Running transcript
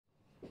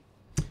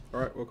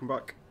Alright, welcome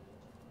back.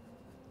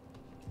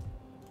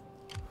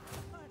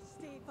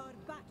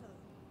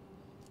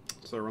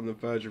 So we're on the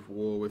verge of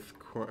war with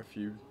quite a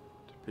few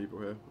people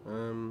here.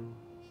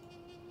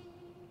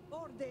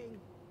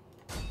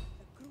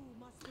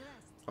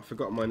 I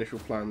forgot my initial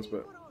plans,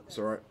 but it's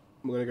alright.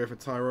 We're going to go for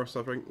Tyros,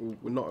 I think.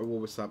 We're not at war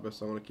with Sabbath,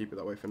 so I want to keep it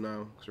that way for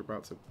now, because we're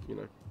about to, you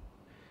know,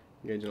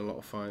 engage in a lot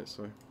of fights,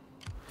 so...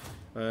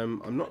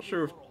 I'm not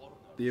sure if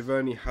the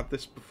Averni had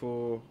this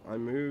before I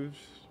moved,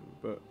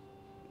 but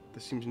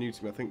this seems new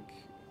to me, I think.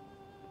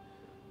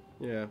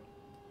 Yeah.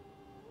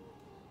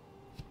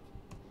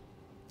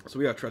 So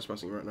we are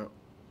trespassing right now.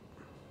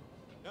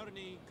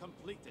 Journey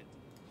completed.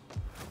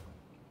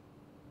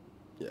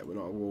 Yeah, we're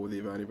not at war with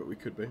the Averni, but we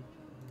could be.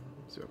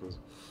 Let's see what happens.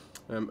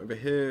 Over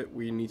here,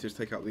 we need to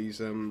take out these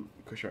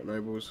Kushite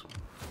nobles.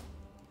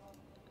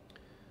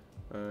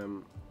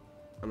 And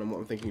then what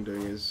I'm thinking of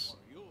doing is...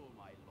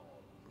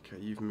 Okay,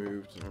 you've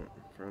moved. Alright,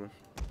 fair enough.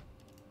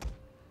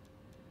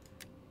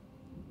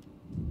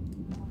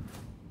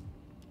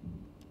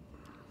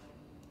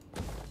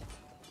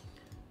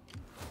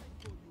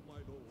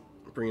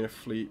 Bringing a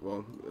fleet,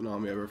 well, an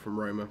army over from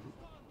Roma.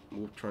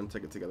 We'll try and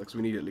take it together, because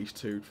we need at least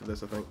 2 for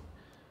this, I think.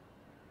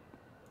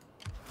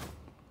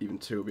 Even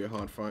 2 will be a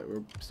hard fight.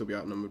 We'll still be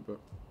outnumbered, but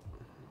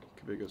it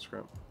could be a good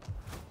scrap.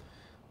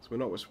 So we're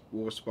not with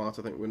war with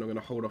Sparta. I think we're not going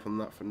to hold off on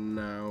that for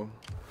now.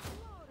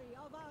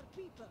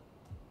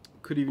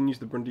 Could even use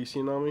the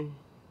Brundisian army.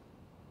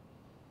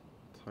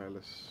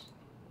 Tireless.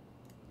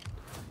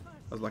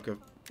 As like a,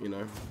 you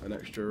know, an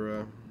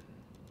extra...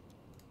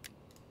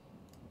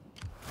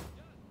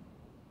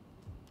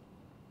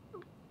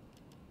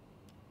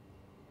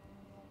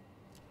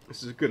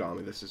 This is a good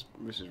army. This is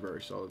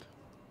very solid.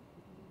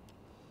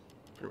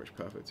 Pretty much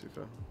perfect, to be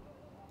fair.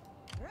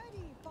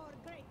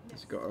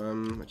 It's got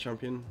a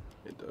champion.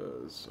 It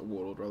does a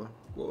warlord rather.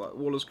 Well, that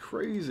warlord's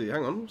crazy.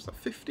 Hang on, what's that?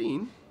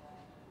 15?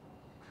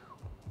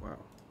 Wow.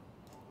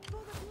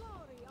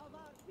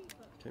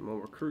 Okay,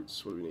 more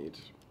recruits. What do we need?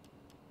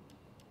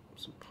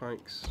 Some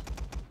pikes.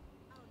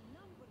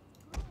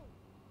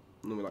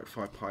 Normally like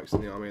 5 pikes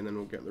in the army, and then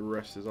we'll get the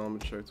rest as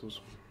armoured shotels.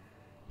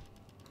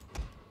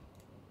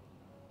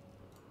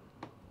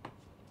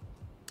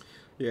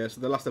 Yeah,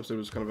 so the last episode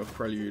was kind of a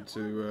prelude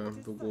to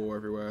the war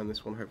everywhere, and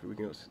this one hopefully we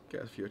can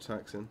get a few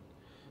attacks in.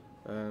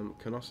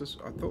 Knossos,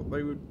 I thought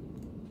they would...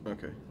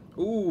 Okay.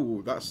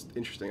 Ooh, that's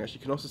interesting.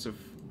 Actually, Knossos have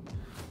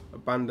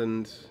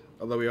abandoned...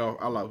 Although we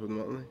are allies with them,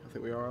 aren't they? I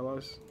think we are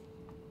allies.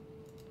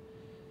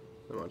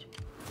 Never mind.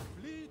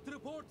 Fleet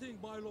reporting,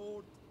 my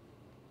lord.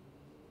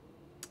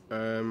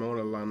 I want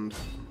to land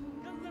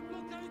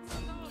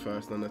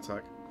first, then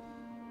attack.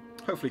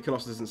 Hopefully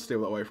Knossos doesn't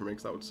steal that away from me,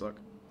 because that would suck.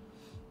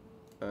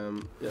 Yeah,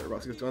 we're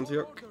about to go to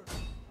Antioch.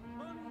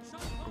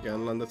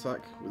 Again, land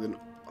attack with an...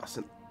 That's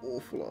an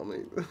awful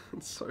army.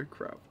 It's so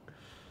crap.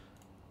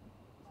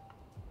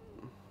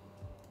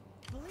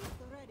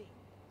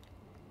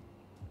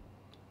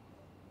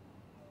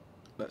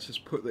 Let's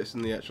just put this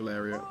in the actual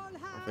area,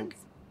 I think.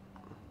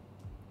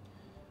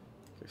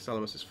 Okay,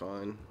 Salamis is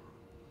fine.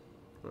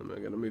 And we're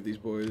going to move these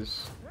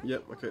boys.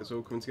 Yep, okay, it's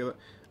all coming together.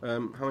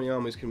 How many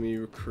armies can we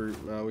recruit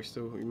now? We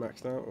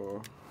maxed out,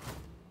 or...?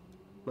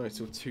 No,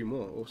 still 2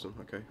 more. Awesome.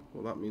 Okay.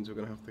 Well, that means we're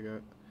going to have to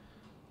get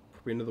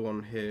probably another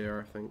one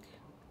here, I think.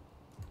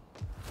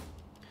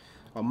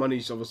 Our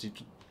money's obviously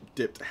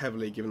dipped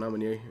heavily given how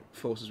many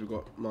forces we've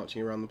got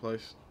marching around the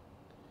place.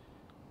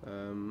 I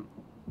don't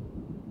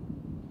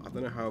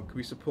know how. Can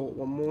we support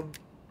one more?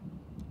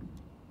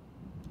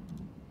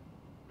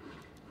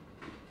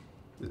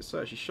 Does it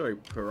actually show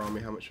per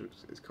army how much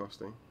it's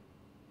costing?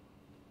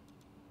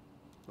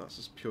 That's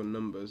just pure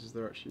numbers. Is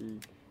there actually...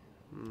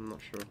 I'm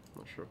not sure.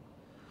 Not sure.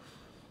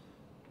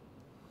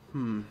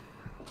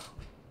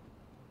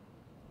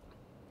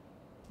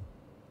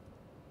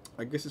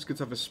 I guess it's good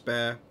to have a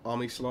spare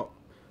army slot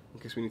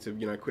in case we need to,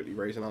 you know, quickly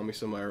raise an army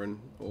somewhere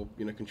or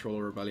you know, control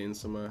a rebellion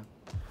somewhere.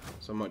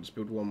 So I might just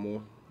build one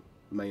more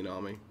main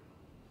army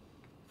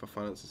if our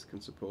finances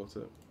can support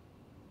it.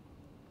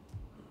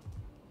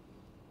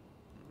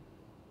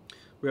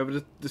 We have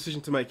a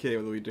decision to make here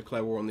whether we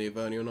declare war on the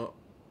Averni or not.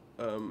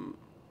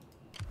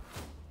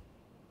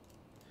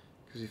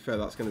 Because to be fair,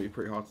 that's going to be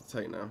pretty hard to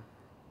take now.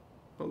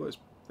 Although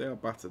they are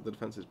battered, the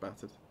defence is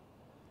battered.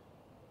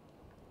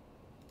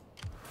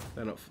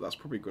 They're not. That's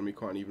probably going to be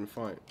quite an even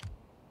fight.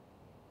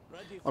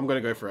 I'm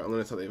going to go for it. I'm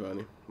going to take the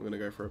Averni. I'm going to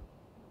go for it.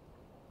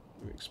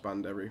 We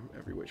expand every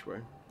which way.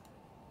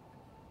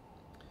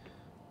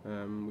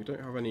 We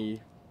don't have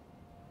any.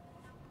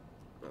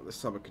 The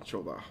Saba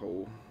control that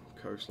whole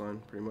coastline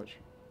pretty much.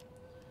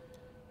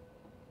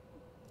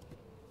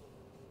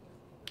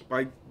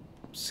 By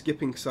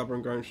skipping Saba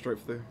and going straight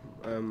for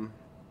the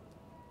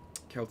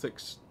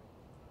Celtics,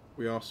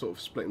 we are sort of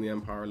splitting the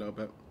empire a little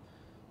bit.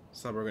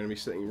 Saba are going to be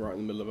sitting right in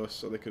the middle of us,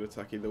 so they could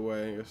attack either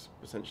way, I guess,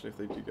 potentially if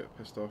they do get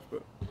pissed off,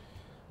 but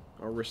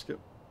I'll risk it.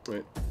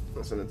 Right,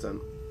 that's an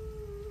intent.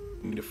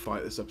 We need to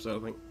fight this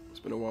episode, I think. It's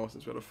been a while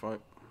since we had a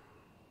fight.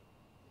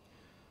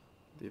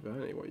 The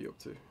Averni, what are you up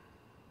to?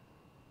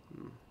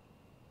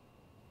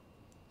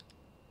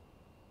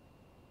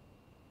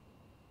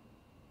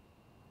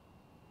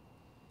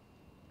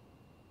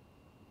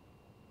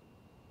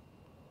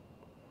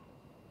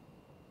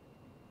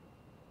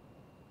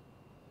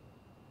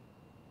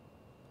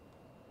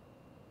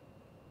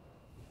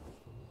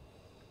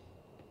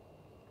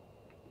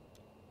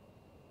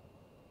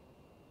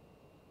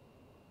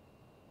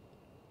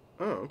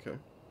 Oh, okay.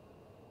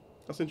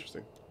 That's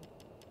interesting.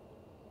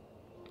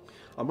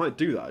 I might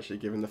do that actually,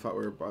 given the fact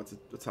we're about to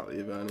attack the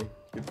Averni.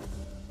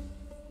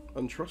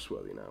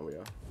 Untrustworthy now we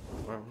are.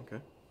 Wow,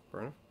 okay.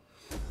 Fair enough.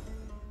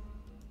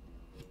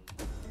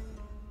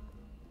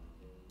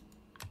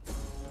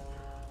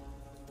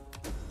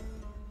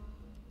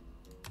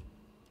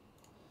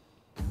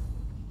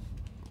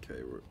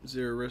 Okay, we're at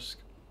 0 risk.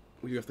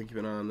 We do have to keep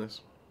an eye on this.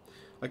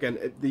 Again,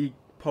 the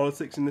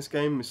politics in this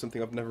game is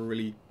something I've never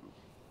really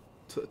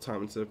took the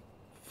time to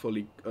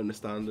fully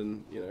understand,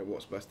 and you know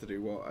what's best to do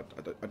what.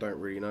 I don't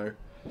really know.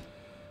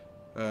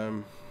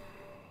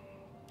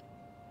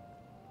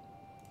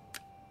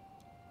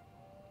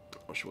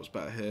 Not sure what's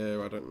better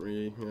here. I don't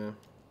really. Yeah.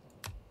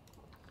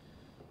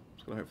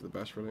 Just gonna hope for the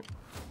best, really.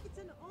 It's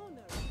an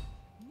honor.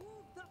 Move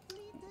the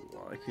fleet into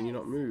Why can you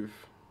not place. move?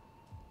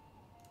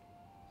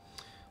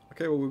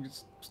 Okay, well we'll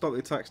start the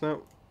attacks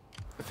now.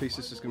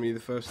 Ephesus is going to be the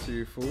first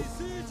to fall.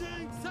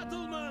 Besieging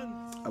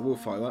settlements! I will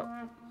fight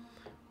that.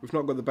 We've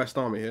not got the best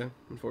army here,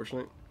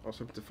 unfortunately. I was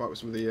hoping to fight with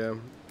some of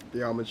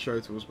the armoured show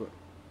tools, but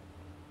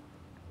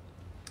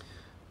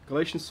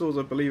Galatian swords,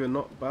 I believe, are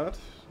not bad.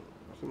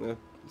 I think they're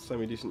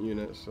semi-decent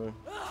units, so.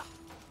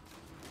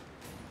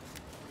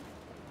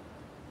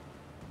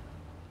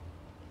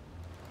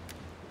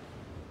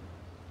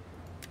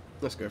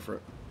 Let's go for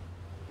it.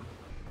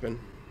 Ben.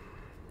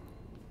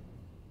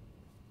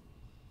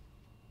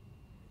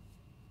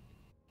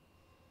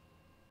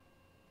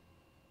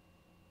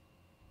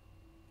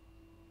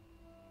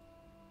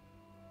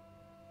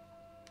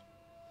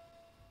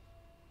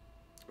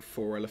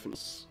 Four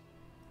elephants.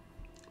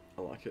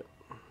 I like it.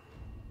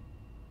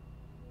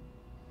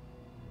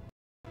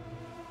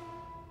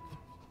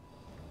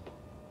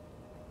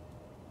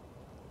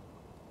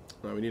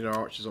 No, we need our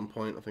archers on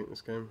point, I think, this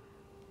game.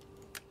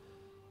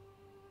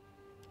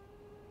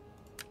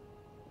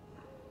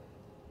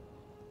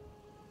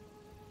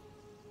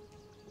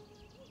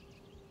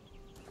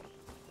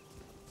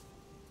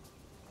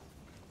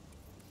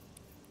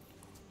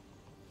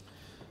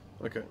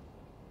 Okay.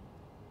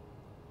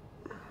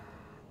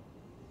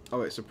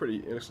 Oh, it's a pretty,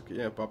 it looks like,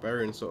 yeah,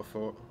 barbarian sort of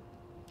fort.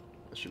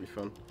 That should be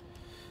fun.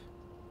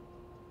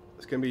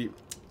 It's going to be,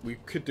 we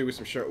could do with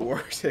some short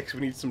warriors here, because we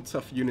need some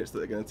tough units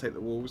that are going to take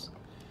the walls.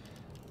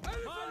 My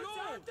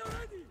lord!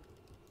 Ready!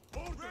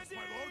 Orders,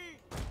 my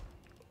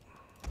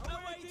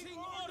lord! Awaiting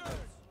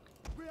orders!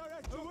 We are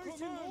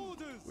awaiting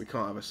orders! We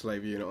can't have a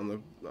slave unit on the,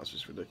 that's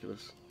just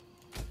ridiculous.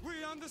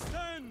 We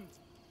understand!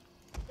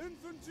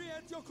 Infantry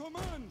at your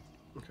command!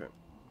 Okay.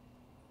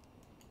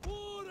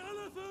 For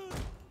elephant!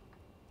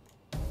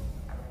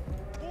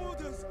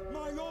 Orders,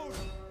 my lord!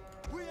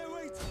 We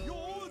await your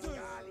orders!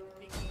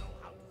 Things know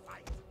how to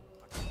fight,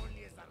 but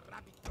only as the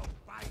rabbit dog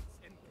bites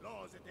and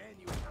claws at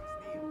anyone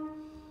comes near.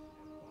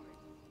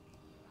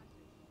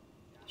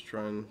 Let's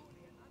try and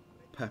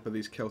pepper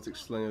these Celtic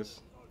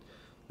slingers.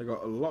 They've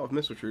got a lot of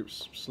missile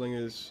troops.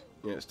 Slingers,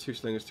 yeah, it's 2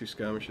 slingers, 2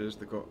 skirmishers.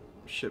 They've got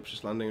ships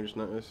just landing, I just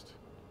noticed.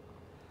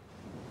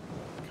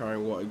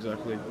 Carrying what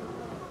exactly?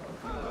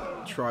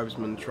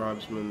 Tribesmen,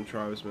 tribesmen,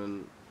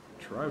 tribesmen,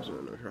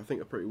 tribesmen, which I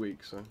think are pretty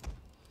weak, so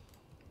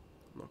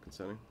not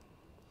concerning.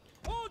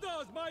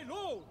 Orders, my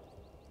lord!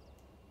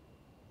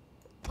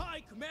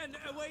 Pikemen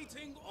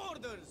awaiting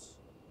orders!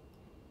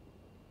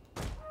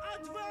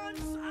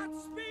 Advance at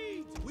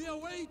speed! We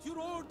await your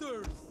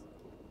orders!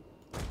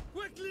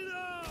 Quickly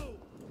now!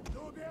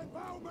 To the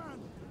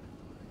bowman!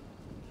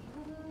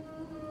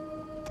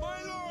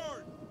 My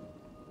lord!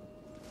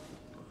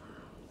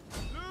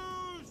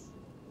 Loose!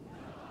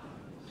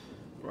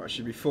 Right,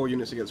 should be 4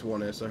 units against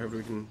 1 here, so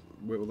hopefully we can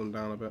whittle them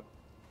down a bit.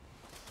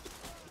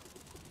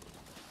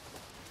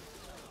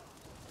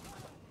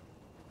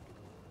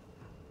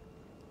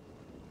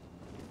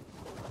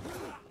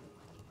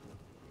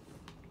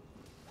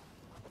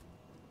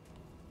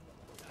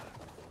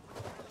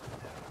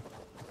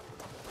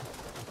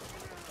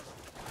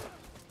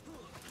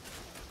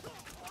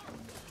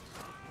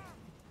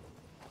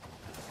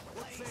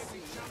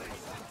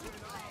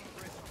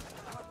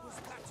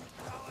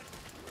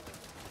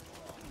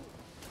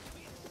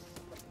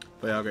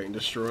 They are getting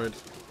destroyed.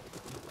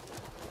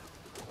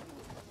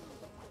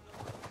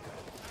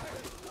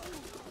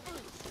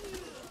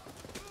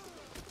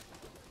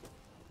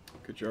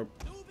 Good job.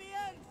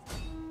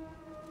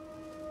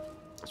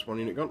 That's 1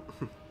 unit gone.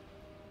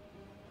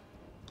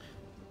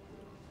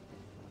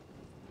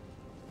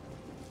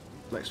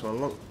 Next one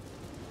along.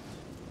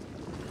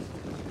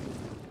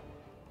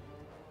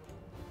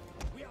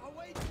 We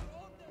await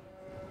your orders!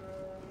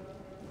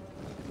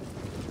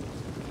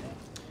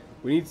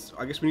 We need,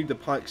 I guess we need the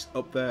pikes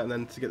up there and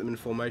then to get them in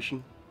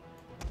formation.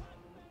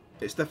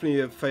 It's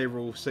definitely a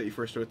favourable city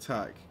for us to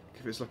attack.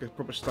 If it's like a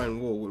proper stone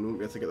wall, we wouldn't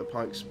be able to get the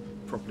pikes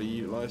properly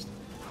utilised.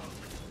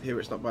 Here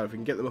it's not bad. If we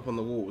can get them up on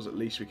the walls, at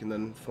least we can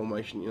then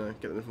formation, you know,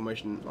 get them in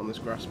formation on this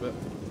grass bit.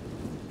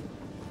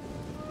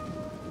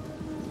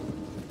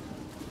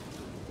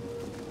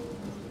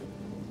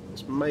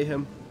 It's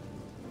mayhem.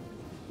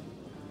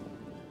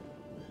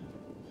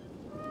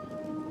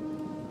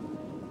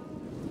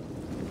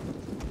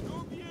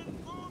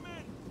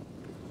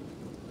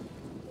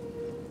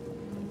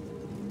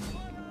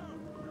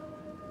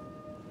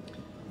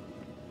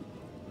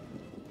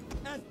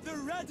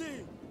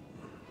 ready!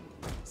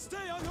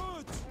 Stay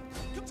alert!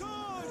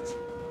 Charge!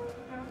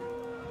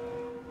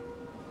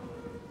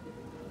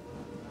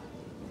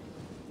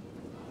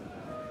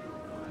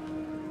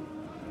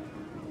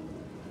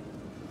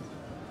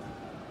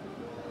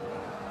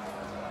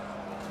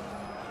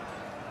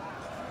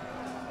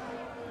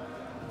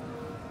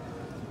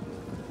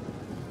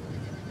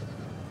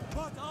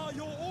 What are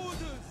your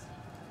orders?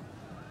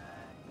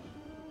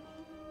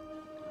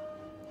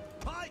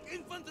 Pike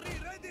infantry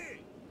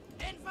ready!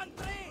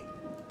 Infantry!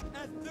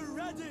 At the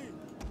ready!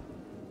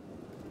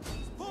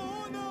 For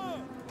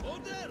honor!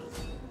 Orders!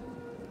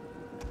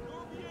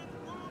 Nubian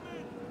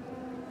woman!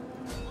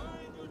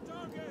 Find your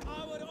target!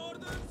 Our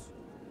orders!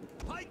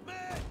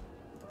 Pikemen!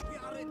 We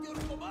are at your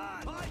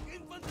command! Pike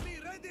infantry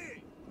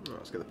ready! Right,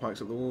 let's get the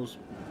pikes up the walls.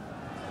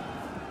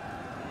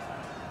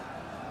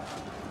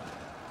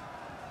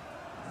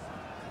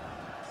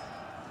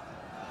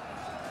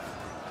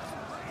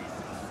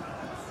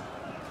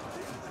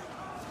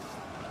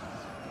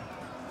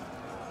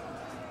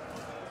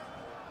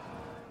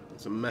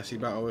 It's a messy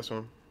battle, this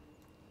one.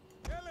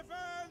 Elephants!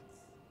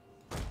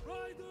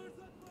 Riders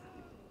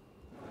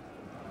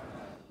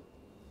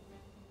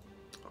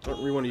I don't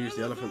really want to use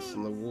the elephants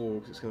on the wall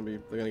because they're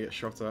going to get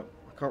shot at.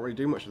 I can't really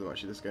do much of them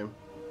actually this game.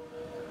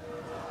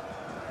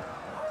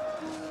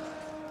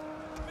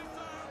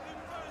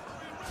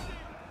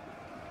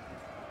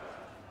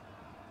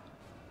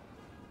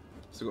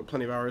 Still got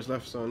plenty of arrows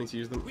left, so I need to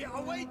use them. We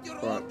await your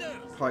Right, orders!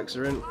 pikes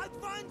are in.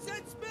 Advance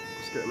at speed!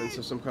 Let's get them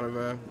into some kind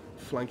of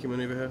flanking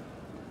maneuver here.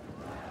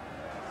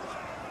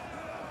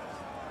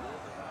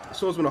 The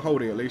swordsmen are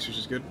holding at least, which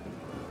is good.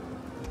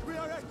 We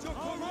are at your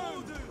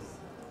command!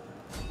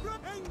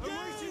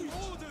 Engage!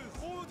 Orders!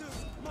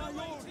 Orders! My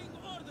lord!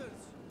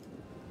 Orders!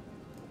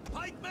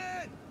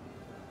 Pikemen!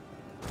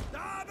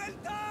 Double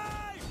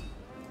time!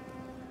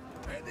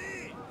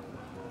 Ready!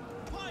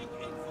 Pike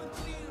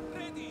infantry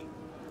ready!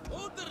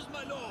 Orders,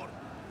 my lord!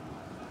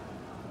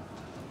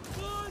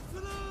 Forward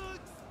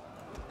slugs!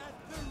 At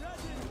the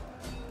ready!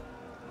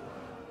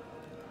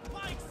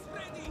 Pikes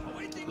ready!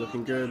 Awaiting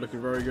Looking good,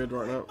 looking very good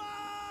right now. March!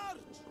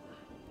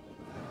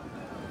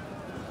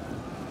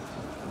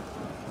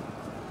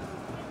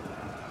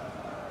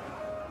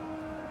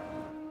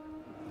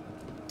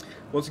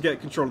 Once we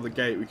get control of the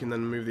gate, we can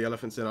then move the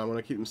elephants in. I want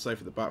to keep them safe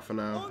at the back for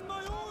now. On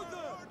my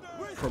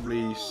order!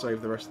 Probably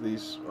save the rest of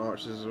these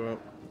archers as well.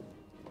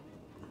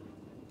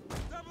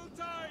 Double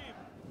time!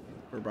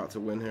 We're about to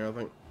win here, I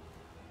think.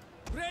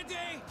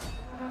 Ready!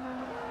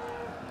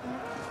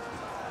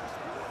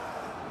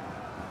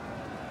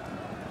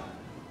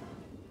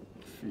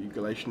 A few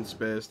Galatian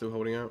spears still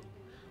holding out.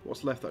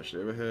 What's left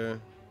actually over here?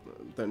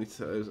 Don't need to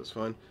set those, that's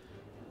fine.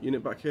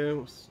 Unit back here?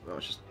 Oh, it's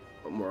just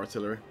more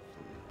artillery.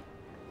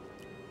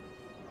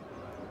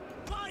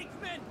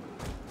 Pikemen!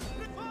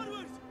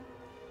 Forward!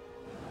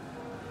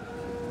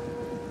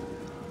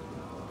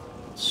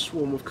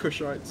 Swarm of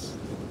Kushites.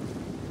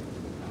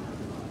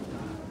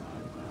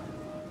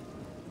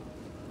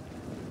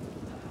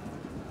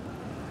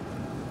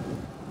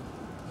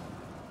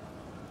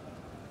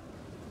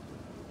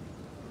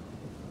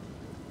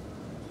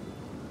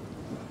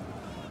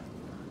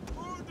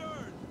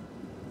 Order!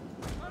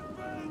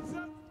 Advance!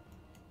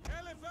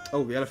 Elephants!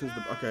 Oh, the elephants.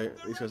 Okay,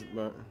 these guys.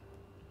 Right.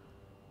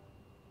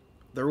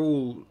 They're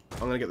all.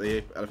 I'm gonna get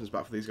the elephants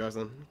back for these guys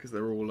then, because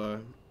they're all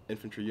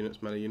infantry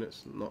units, melee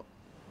units, not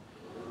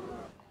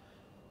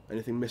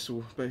anything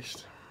missile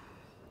based.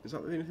 Is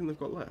that the only thing they've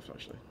got left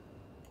actually?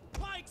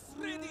 Pikes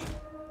ready!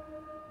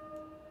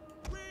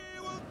 We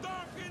will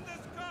darken the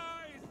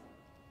skies!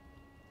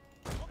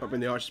 I'll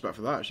bring the archers back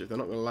for that actually. If they're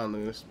not going to land,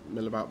 they're going to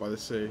mill about by the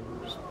sea.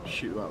 Just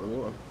shoot them out of the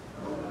water.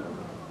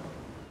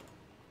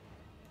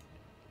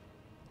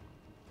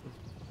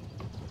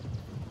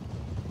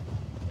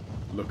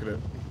 Look at it.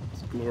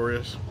 It's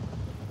glorious.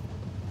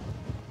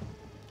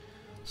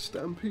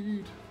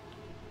 Stampede.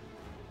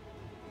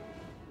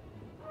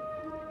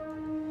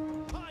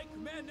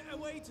 Pikemen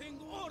awaiting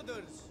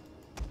orders!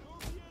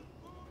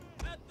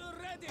 At the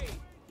ready!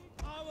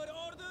 Our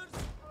orders!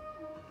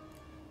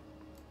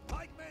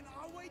 Pikemen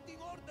awaiting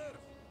orders!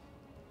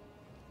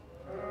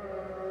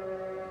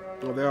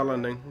 Oh, they are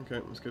landing.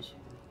 Okay, that's good.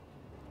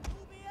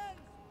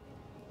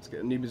 Let's get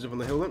the Nubians up on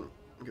the hill then.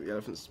 Get the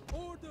elephants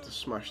to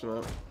smash them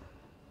out.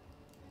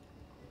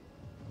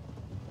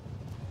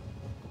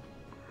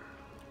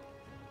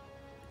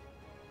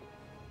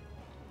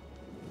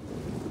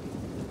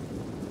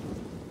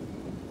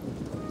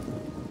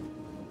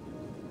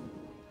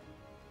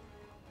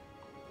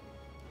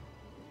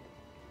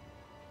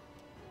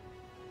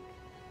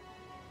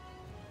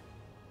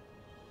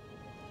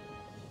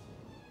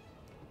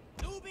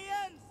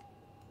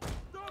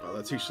 Oh,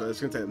 they're too slow.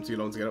 It's going to take them too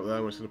long to get up there.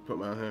 I'm just going to put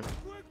them out here.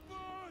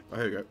 Oh,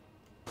 here we go.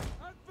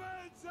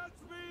 Advance at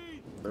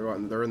speed! They're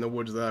right. They're in the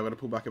woods there. I'm going to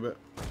pull back a bit.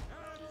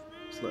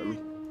 Just let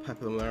them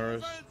pepper them with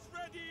arrows. Advance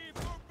ready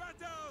for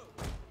battle!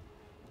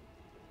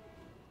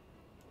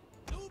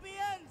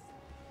 Nubians!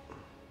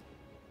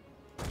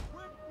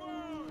 Quick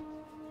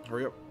march!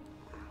 Hurry up.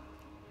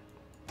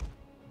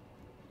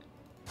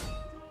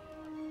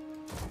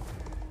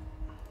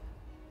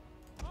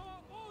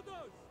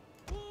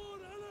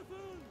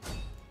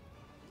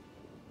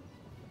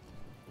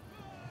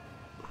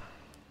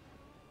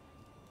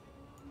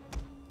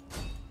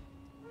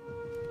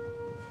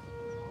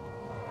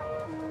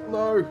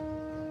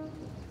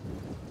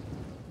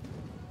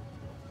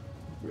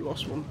 We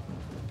lost one.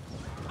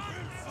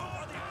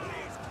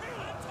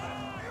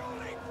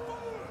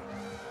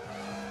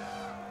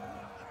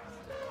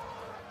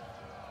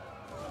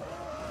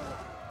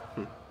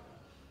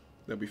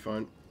 They'll be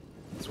fine.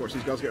 Let's watch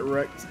these guys get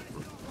wrecked.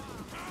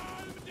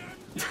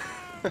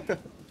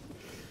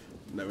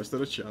 Never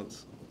stood a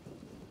chance.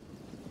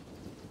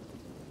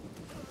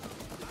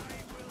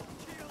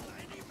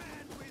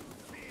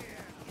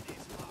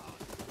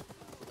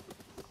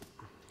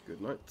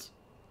 Good night.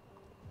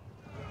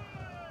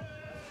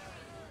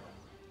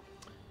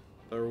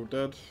 They're all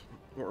dead.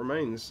 What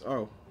remains?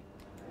 Oh.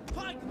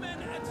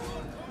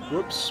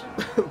 Whoops.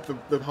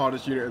 the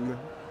hardest unit in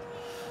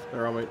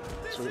their army.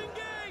 Sweet.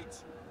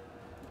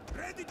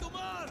 Ready to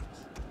march!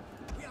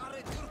 We are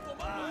at your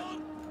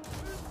command!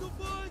 Into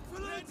fight for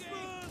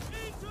Lensman!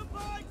 Into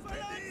fight for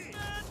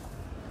Lensman!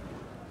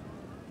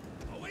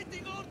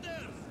 Awaiting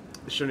orders!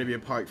 It shouldn't be a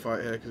pike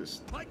fight here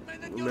because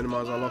it'll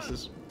minimise our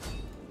losses.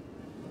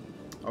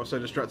 I was so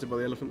distracted by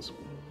the elephants.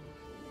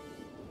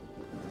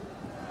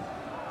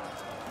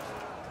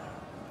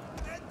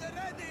 Get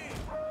ready!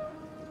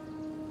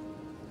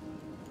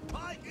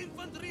 Pike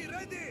infantry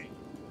ready!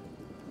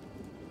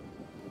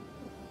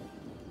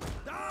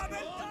 Double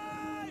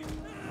time!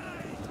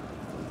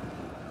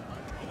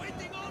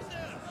 Awaiting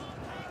orders!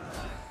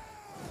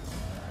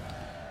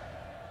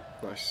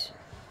 Nice.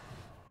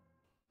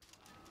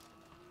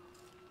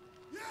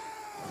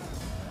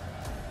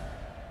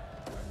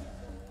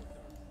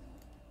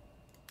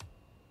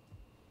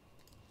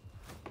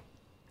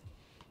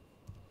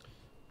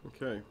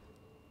 Okay.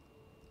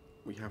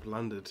 We have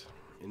landed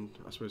in,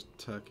 I suppose,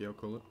 Turkey, I'll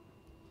call it.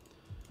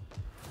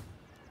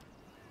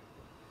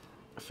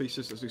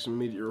 Ephesus, let's do some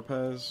immediate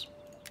repairs.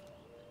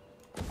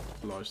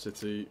 Large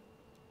city.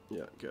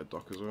 Yeah, get a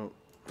dock as well.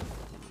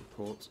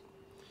 Port.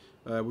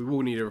 We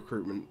will need a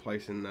recruitment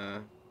place in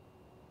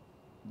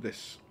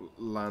this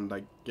land,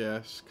 I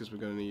guess, because we're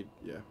going to need,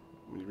 yeah,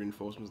 we need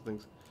reinforcements and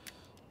things.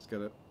 Let's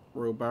get a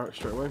royal barracks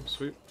straight away,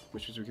 sweet.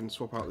 Which is we can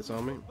swap out this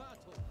army.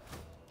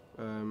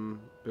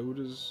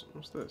 Builders,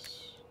 what's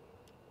this?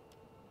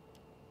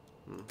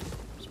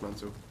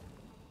 Dismantle.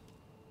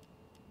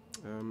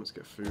 Let's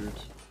get food.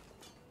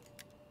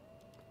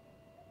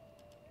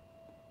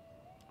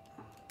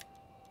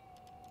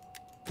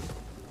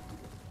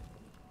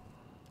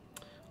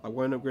 I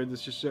won't upgrade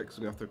this just yet because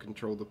we have to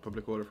control the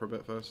public order for a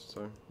bit first,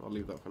 so I'll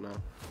leave that for now.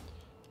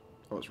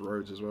 Oh, it's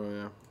roads as well,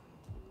 yeah.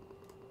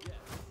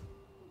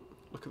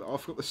 Look at that,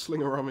 I've got the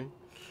slinger army.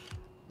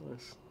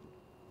 Nice.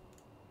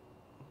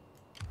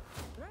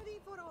 Ready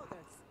for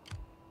orders.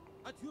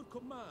 At your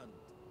command.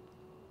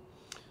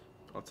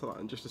 I'll tell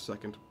that in just a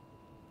second.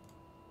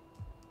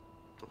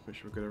 I'll make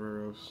sure we've got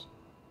everywhere else.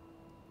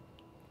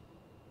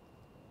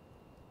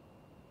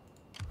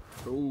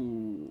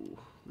 Ooh,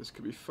 this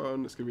could be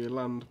fun. This could be a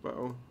land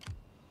battle.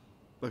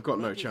 They've got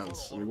no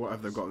chance. I mean, what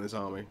have they got in this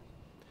army?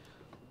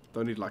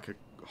 They'll need like a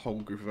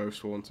whole group of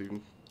Oathsworn to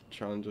even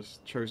challenge us.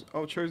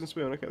 Chosen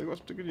Spearmen. Okay, they've got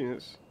some good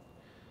units.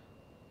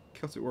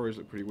 Celtic Warriors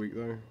look pretty weak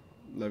though.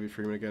 Levy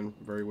Freeman again,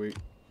 very weak.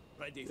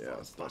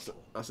 Yeah,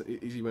 that's an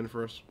easy win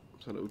for us.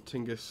 So a little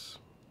Tingis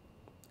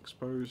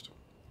exposed.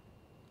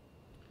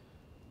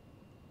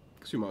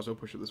 Guess we might as well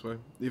push it this way.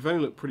 The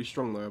Eveni look pretty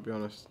strong though, I'll be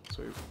honest.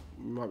 So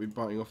we might be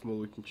biting off more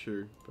than we can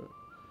chew, but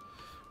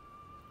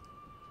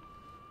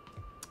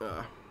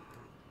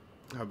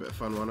have a bit of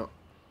fun, why not?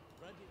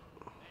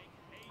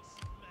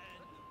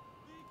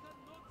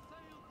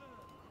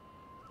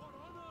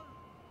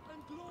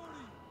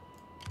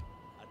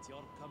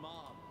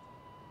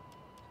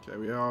 Okay,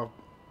 we are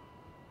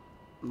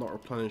not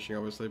replenishing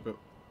obviously, but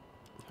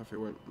I think it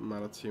won't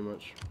matter too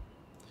much.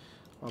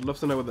 I'd love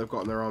to know what they've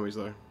got in their armies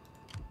though.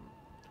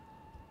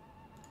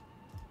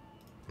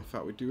 In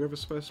fact, we do have a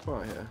spare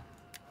spy here.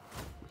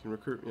 We can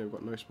recruit. Yeah, we've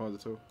got no spies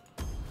at all.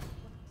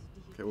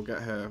 Okay, we'll get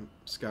her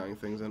scouting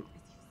things in.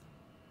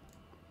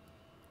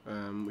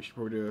 We should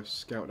probably do a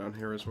scout down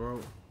here as well.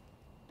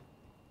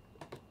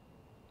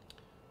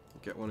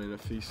 Get one in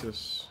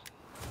Ephesus.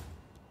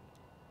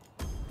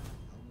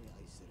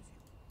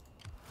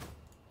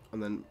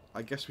 And then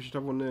I guess we should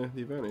have one near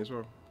the Eveni as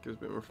well. Gives a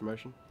bit more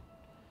information.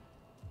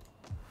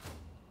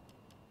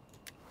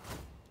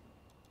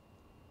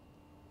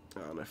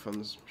 Ah, no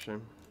funds.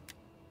 Shame.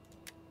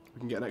 We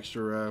can get an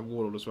extra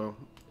warlord as well.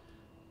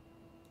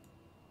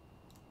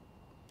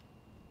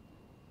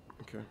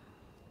 Okay.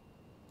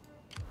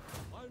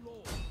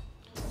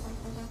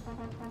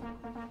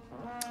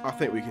 I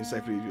think we can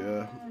safely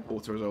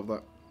auto-resolve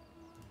that.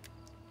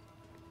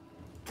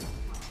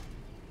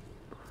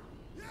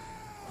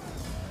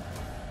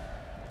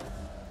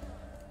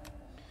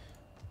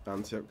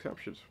 Antioch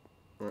captured.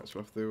 Right, so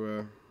we'll have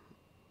to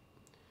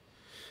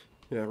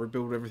yeah,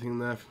 rebuild everything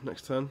there for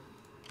next turn.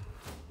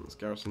 Let's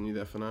garrison you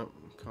there for now.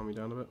 Calm me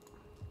down a bit.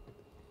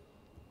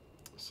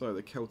 So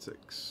the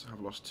Celtics have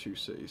lost 2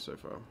 cities so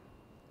far.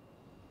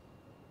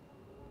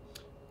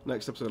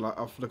 Next episode,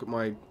 I'll look at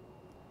my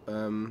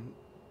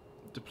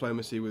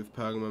diplomacy with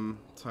Pergamum,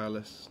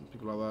 Tireless,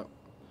 people like that.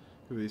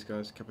 Who are these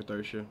guys?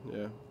 Cappadocia,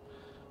 yeah.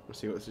 We'll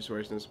see what the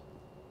situation is.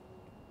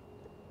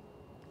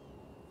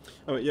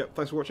 Oh, yeah,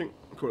 thanks for watching.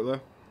 Call it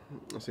there.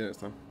 I'll see you next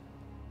time.